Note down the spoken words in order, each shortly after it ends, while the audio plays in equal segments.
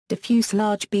Diffuse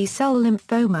large B-cell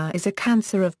lymphoma is a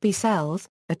cancer of B cells,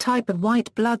 a type of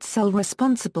white blood cell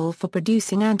responsible for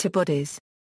producing antibodies.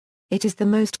 It is the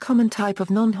most common type of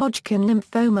non-Hodgkin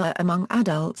lymphoma among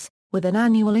adults, with an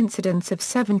annual incidence of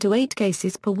 7 to 8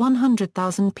 cases per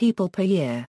 100,000 people per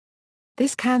year.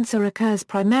 This cancer occurs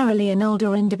primarily in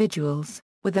older individuals,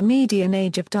 with a median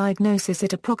age of diagnosis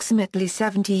at approximately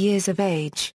 70 years of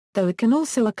age, though it can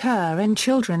also occur in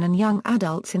children and young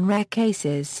adults in rare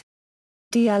cases.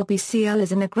 DLBCL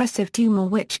is an aggressive tumor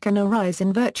which can arise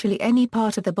in virtually any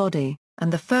part of the body, and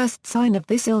the first sign of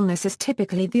this illness is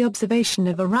typically the observation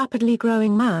of a rapidly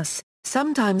growing mass,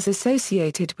 sometimes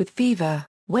associated with fever,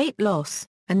 weight loss,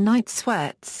 and night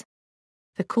sweats.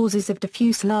 The causes of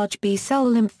diffuse large B-cell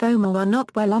lymphoma are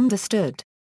not well understood.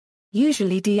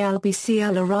 Usually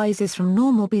DLBCL arises from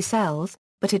normal B cells,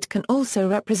 but it can also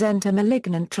represent a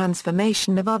malignant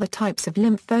transformation of other types of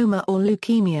lymphoma or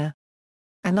leukemia.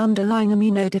 An underlying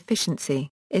immunodeficiency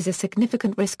is a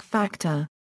significant risk factor.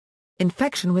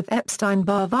 Infection with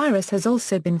Epstein-Barr virus has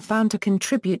also been found to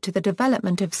contribute to the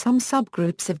development of some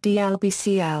subgroups of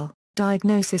DLBCL.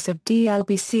 Diagnosis of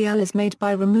DLBCL is made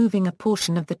by removing a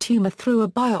portion of the tumor through a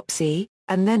biopsy,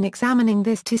 and then examining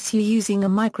this tissue using a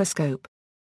microscope.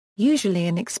 Usually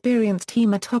an experienced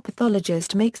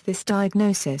hematopathologist makes this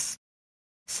diagnosis.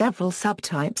 Several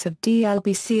subtypes of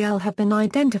DLBCL have been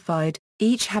identified,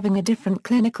 each having a different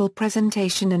clinical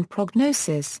presentation and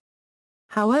prognosis.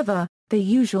 However, the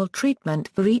usual treatment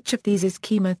for each of these is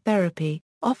chemotherapy,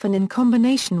 often in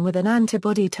combination with an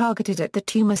antibody targeted at the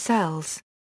tumor cells.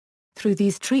 Through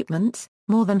these treatments,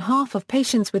 more than half of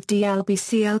patients with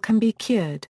DLBCL can be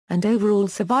cured, and overall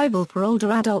survival for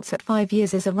older adults at 5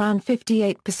 years is around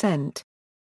 58%.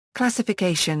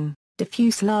 Classification: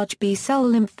 diffuse large B-cell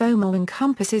lymphoma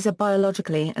encompasses a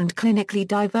biologically and clinically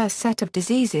diverse set of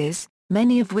diseases,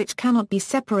 many of which cannot be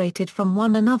separated from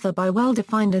one another by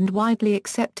well-defined and widely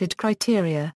accepted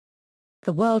criteria.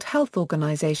 The World Health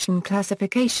Organization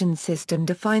classification system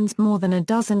defines more than a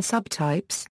dozen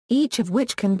subtypes, each of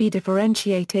which can be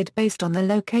differentiated based on the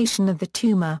location of the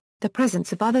tumor, the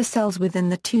presence of other cells within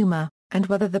the tumor, and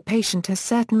whether the patient has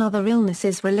certain other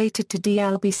illnesses related to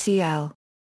DLBCL.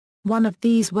 One of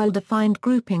these well-defined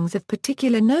groupings of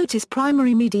particular note is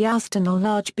primary mediastinal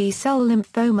large B-cell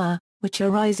lymphoma, which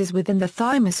arises within the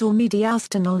thymus or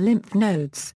mediastinal lymph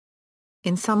nodes.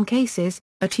 In some cases,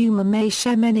 a tumor may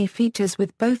share many features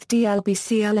with both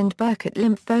DLBCL and Burkitt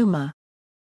lymphoma.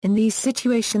 In these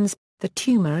situations, the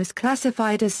tumor is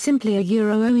classified as simply a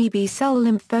Euro-OE cell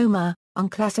lymphoma,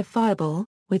 unclassifiable,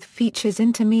 with features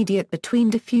intermediate between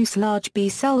diffuse large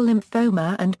B-cell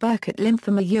lymphoma and Burkitt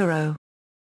lymphoma Euro.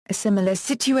 A similar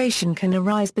situation can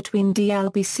arise between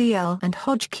DLBCL and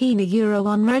Hodgkin Euro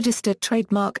unregistered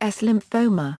trademark S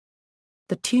lymphoma.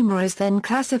 The tumor is then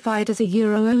classified as a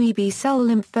Euro-OE cell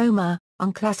lymphoma,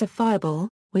 unclassifiable,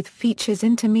 with features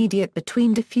intermediate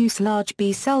between diffuse large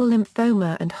B-cell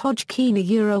lymphoma and Hodgkin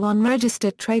Euro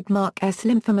unregistered trademark S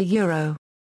lymphoma Euro.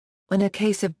 When a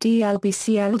case of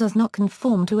DLBCL does not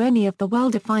conform to any of the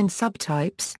well-defined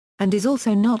subtypes, and is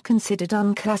also not considered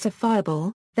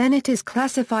unclassifiable, then it is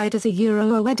classified as a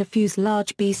Euro-OE diffuse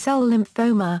large B-cell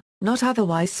lymphoma, not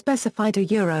otherwise specified a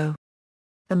Euro.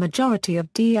 The majority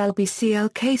of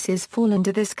DLBCL cases fall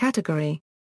into this category.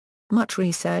 Much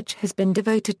research has been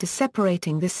devoted to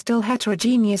separating this still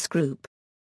heterogeneous group.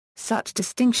 Such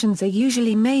distinctions are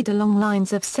usually made along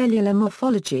lines of cellular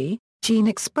morphology, gene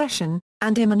expression,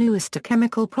 and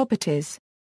immunohistochemical properties.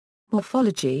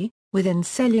 Morphology: within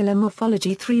cellular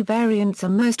morphology, 3 variants are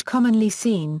most commonly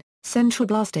seen: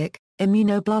 centroblastic,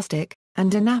 immunoblastic,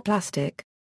 and anaplastic.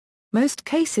 Most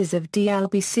cases of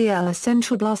DLBCL are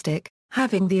centroblastic,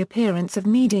 having the appearance of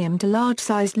medium to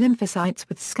large-sized lymphocytes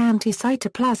with scanty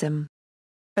cytoplasm.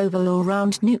 Oval or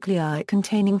round nuclei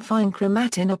containing fine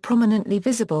chromatin are prominently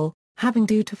visible, having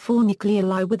 2 to 4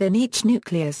 nuclei within each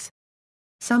nucleus.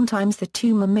 Sometimes the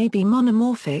tumor may be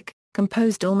monomorphic,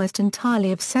 composed almost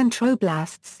entirely of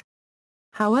centroblasts.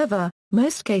 However,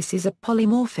 most cases are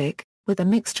polymorphic, with a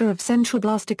mixture of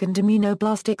centroblastic and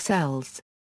immunoblastic cells.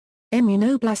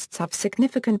 Immunoblasts have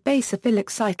significant basophilic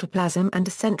cytoplasm and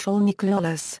a central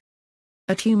nucleolus.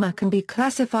 A tumor can be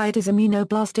classified as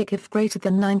immunoblastic if greater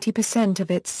than 90% of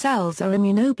its cells are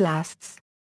immunoblasts.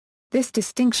 This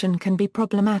distinction can be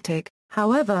problematic,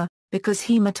 however, because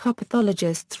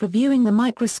hematopathologists reviewing the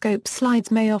microscope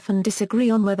slides may often disagree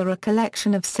on whether a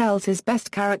collection of cells is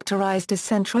best characterized as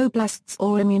centroblasts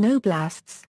or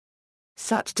immunoblasts.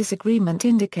 Such disagreement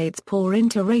indicates poor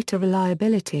inter-rater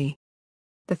reliability.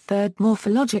 The third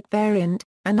morphologic variant,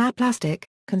 anaplastic,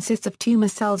 consists of tumor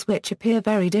cells which appear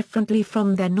very differently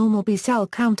from their normal B-cell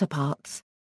counterparts.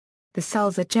 The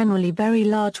cells are generally very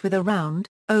large with a round,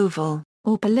 oval,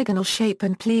 or polygonal shape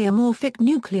and pleomorphic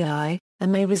nuclei,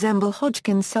 and may resemble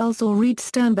Hodgkin cells or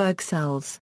Reed-Sternberg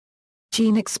cells.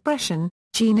 Gene expression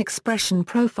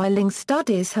profiling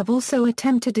studies have also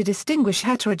attempted to distinguish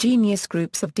heterogeneous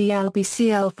groups of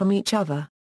DLBCL from each other.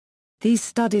 These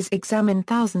studies examine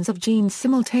thousands of genes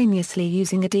simultaneously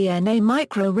using a DNA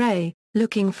microarray,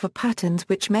 looking for patterns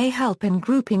which may help in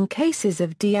grouping cases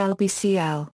of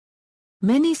DLBCL.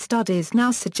 Many studies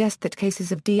now suggest that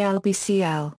cases of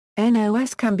DLBCL,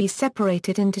 NOS, can be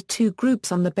separated into two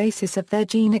groups on the basis of their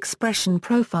gene expression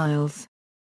profiles.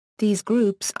 These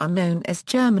groups are known as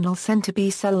germinal center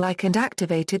B-cell-like and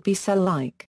activated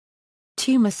B-cell-like.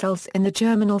 Tumor cells in the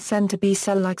germinal center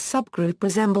B-cell-like subgroup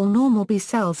resemble normal B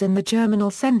cells in the germinal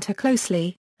center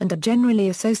closely, and are generally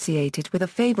associated with a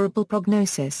favorable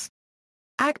prognosis.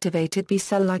 Activated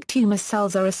B-cell-like tumor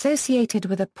cells are associated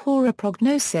with a poorer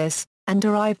prognosis, and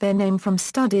derive their name from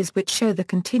studies which show the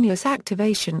continuous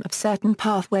activation of certain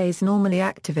pathways normally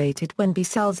activated when B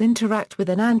cells interact with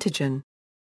an antigen.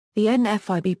 The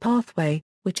NFIB pathway,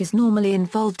 which is normally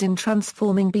involved in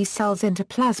transforming B cells into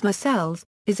plasma cells,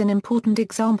 is an important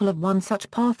example of one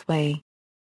such pathway.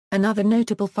 Another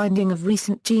notable finding of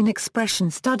recent gene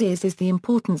expression studies is the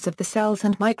importance of the cells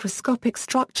and microscopic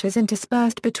structures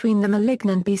interspersed between the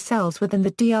malignant B cells within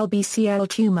the DLBCL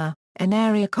tumor, an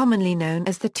area commonly known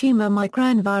as the tumor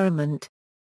microenvironment.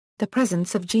 The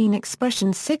presence of gene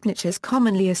expression signatures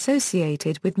commonly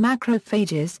associated with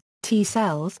macrophages, T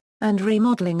cells, and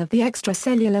remodeling of the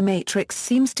extracellular matrix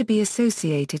seems to be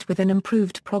associated with an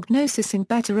improved prognosis and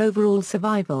better overall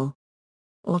survival.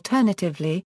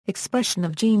 Alternatively, expression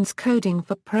of genes coding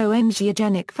for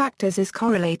pro-angiogenic factors is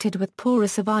correlated with poorer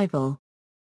survival.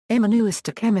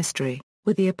 Immunohistochemistry,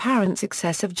 with the apparent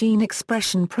success of gene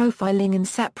expression profiling in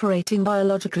separating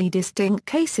biologically distinct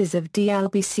cases of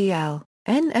DLBCL,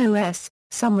 NOS,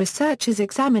 some researchers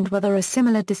examined whether a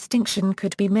similar distinction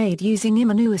could be made using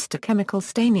immunohistochemical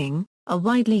staining, a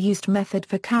widely used method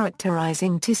for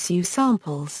characterizing tissue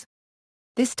samples.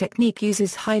 This technique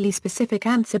uses highly specific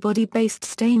antibody-based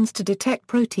stains to detect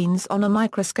proteins on a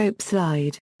microscope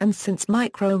slide, and since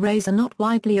microarrays are not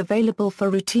widely available for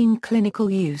routine clinical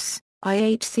use,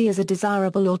 IHC is a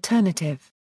desirable alternative.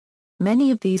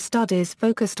 Many of these studies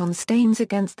focused on stains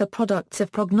against the products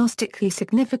of prognostically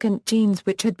significant genes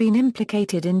which had been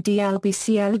implicated in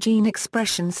DLBCL gene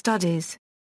expression studies.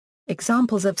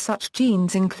 Examples of such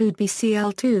genes include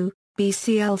BCL2,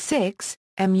 BCL6,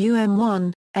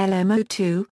 MUM1,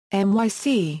 LMO2,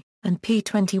 MYC, and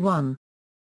P21.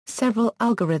 Several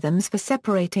algorithms for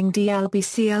separating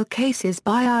DLBCL cases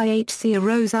by IHC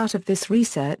arose out of this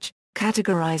research,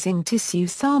 categorizing tissue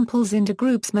samples into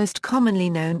groups most commonly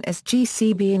known as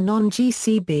GCB and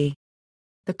non-GCB.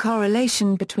 The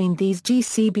correlation between these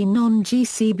GCB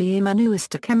non-GCB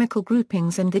immunohistochemical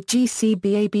groupings and the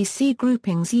GCB-ABC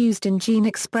groupings used in gene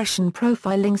expression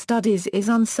profiling studies is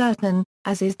uncertain,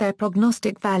 as is their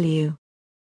prognostic value.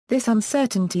 This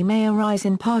uncertainty may arise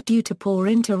in part due to poor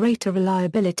inter-rater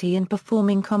reliability in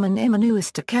performing common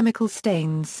immunohistochemical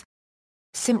stains.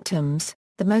 Symptoms.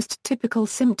 The most typical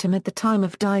symptom at the time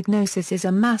of diagnosis is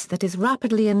a mass that is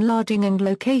rapidly enlarging and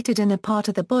located in a part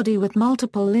of the body with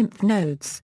multiple lymph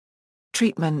nodes.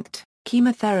 Treatment.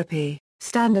 Chemotherapy.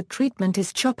 Standard treatment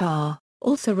is CHOP-R,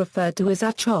 also referred to as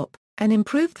R-CHOP, an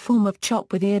improved form of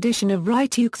CHOP with the addition of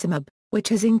rituximab, which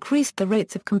has increased the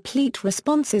rates of complete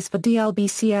responses for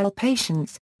DLBCL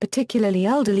patients, particularly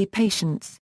elderly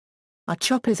patients.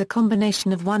 R-CHOP is a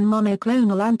combination of one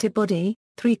monoclonal antibody,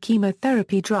 3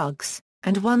 chemotherapy drugs,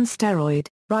 and 1 steroid,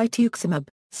 rituximab,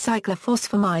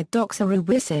 cyclophosphamide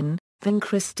doxorubicin,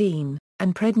 vincristine,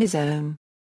 and prednisone.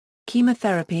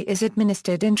 Chemotherapy is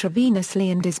administered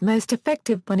intravenously and is most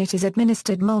effective when it is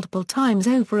administered multiple times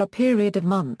over a period of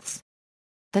months.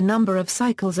 The number of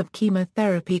cycles of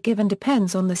chemotherapy given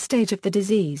depends on the stage of the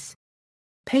disease.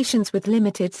 Patients with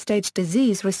limited-stage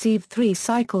disease receive 3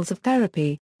 cycles of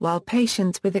therapy, while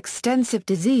patients with extensive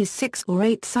disease 6 or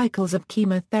 8 cycles of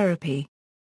chemotherapy.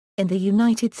 In the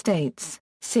United States,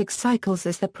 6 cycles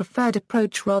is the preferred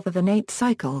approach rather than 8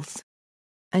 cycles.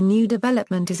 A new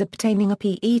development is obtaining a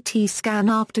PET scan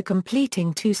after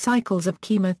completing 2 cycles of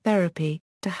chemotherapy,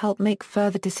 to help make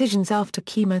further decisions after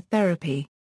chemotherapy.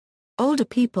 Older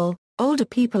people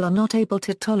are not able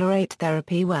to tolerate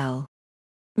therapy well.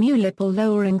 Multiple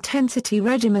lower-intensity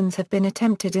regimens have been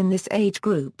attempted in this age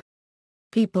group.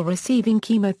 People receiving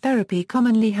chemotherapy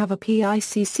commonly have a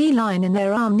PICC line in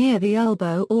their arm near the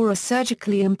elbow or a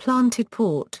surgically implanted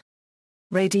port.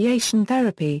 Radiation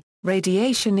therapy.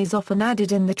 Radiation is often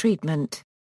added in the treatment.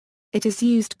 It is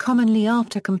used commonly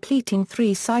after completing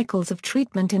 3 cycles of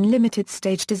treatment in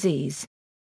limited-stage disease.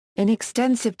 In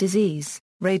extensive disease,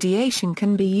 radiation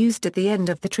can be used at the end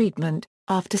of the treatment,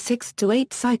 after 6 to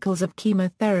 8 cycles of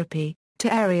chemotherapy,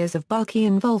 to areas of bulky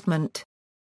involvement.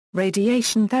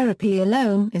 Radiation therapy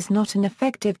alone is not an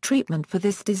effective treatment for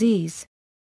this disease.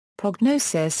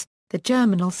 Prognosis: the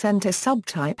germinal center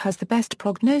subtype has the best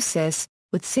prognosis,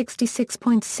 with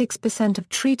 66.6% of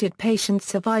treated patients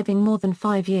surviving more than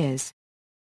 5 years.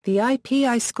 The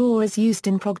IPI score is used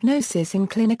in prognosis in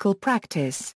clinical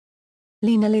practice.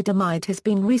 Lenalidomide has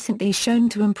been recently shown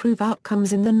to improve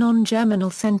outcomes in the non-germinal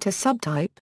center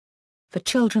subtype. For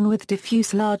children with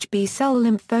diffuse large B-cell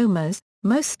lymphomas,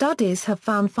 most studies have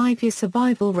found 5-year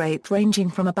survival rate ranging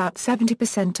from about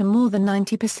 70% to more than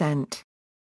 90%.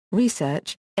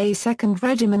 Research: a second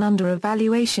regimen under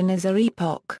evaluation is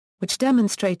EPOCH, which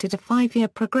demonstrated a 5-year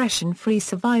progression-free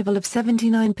survival of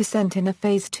 79% in a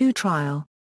Phase 2 trial.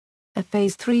 A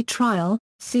Phase 3 trial,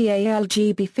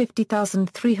 CALGB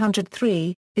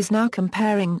 50303, is now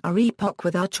comparing EPOCH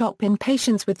with R-CHOP in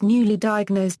patients with newly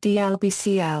diagnosed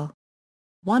DLBCL.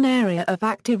 One area of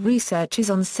active research is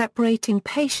on separating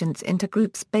patients into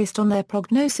groups based on their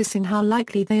prognosis and how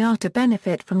likely they are to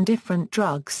benefit from different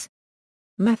drugs.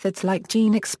 Methods like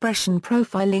gene expression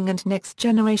profiling and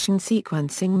next-generation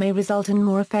sequencing may result in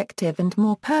more effective and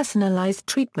more personalized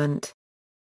treatment.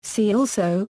 See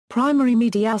also, primary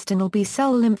mediastinal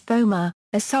B-cell lymphoma,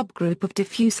 a subgroup of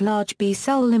diffuse large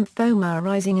B-cell lymphoma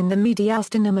arising in the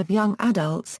mediastinum of young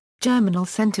adults, germinal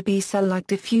center B-cell like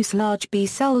diffuse large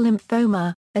B-cell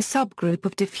lymphoma, a subgroup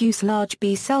of diffuse large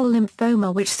B-cell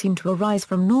lymphoma which seem to arise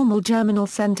from normal germinal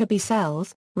center B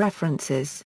cells. References